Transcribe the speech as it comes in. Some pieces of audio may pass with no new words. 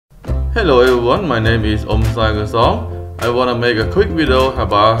Hello everyone, my name is Oum Saokosal. I want to make a quick video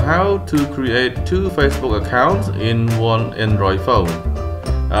about how to create two Facebook accounts in one Android phone.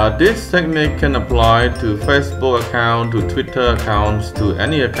 This technique can apply to Facebook account, to Twitter accounts, to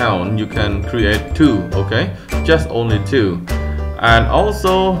any account. You can create two, okay? Just only two. And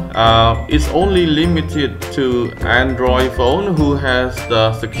also, it's only limited to Android phone who has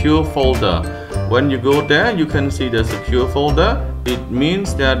the secure folder. When you go there, you can see the secure folder. It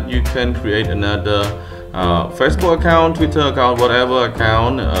means that you can create another Facebook account, Twitter account, whatever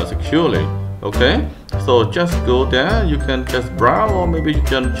account securely. Okay, so just go there. You can just browse, or maybe you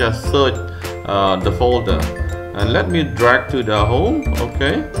can just search the folder. And let me drag to the home.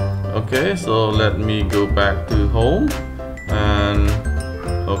 Okay, so let me go back to home. And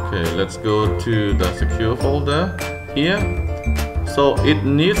okay, let's go to the secure folder here. So it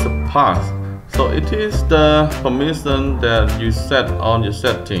needs a path. So it is the permission that you set on your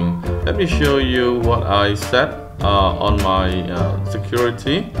setting. Let me show you what I set on my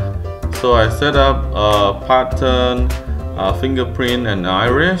security. So I set up a pattern, fingerprint and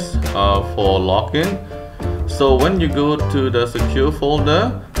iris for login. So when you go to the secure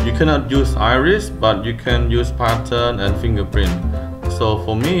folder, you cannot use iris, but you can use pattern and fingerprint. So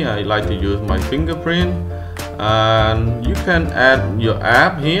for me, I like to use my fingerprint. And you can add your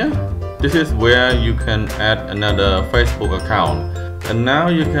app here. This is where you can add another Facebook account. And now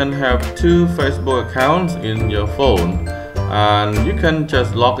you can have two Facebook accounts in your phone. And you can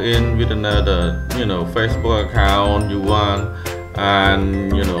just log in with another, Facebook account you want.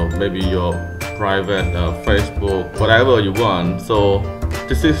 And, maybe your private Facebook, whatever you want. So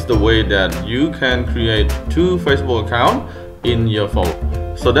this is the way that you can create two Facebook accounts in your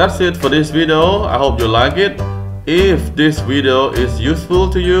phone. So that's it for this video. I hope you like it. If this video is useful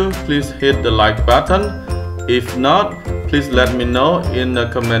to you, please hit the like button. If not, please let me know in the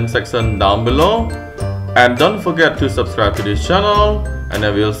comment section down below. And don't forget to subscribe to this channel, and I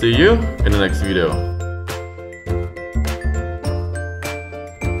will see you in the next video.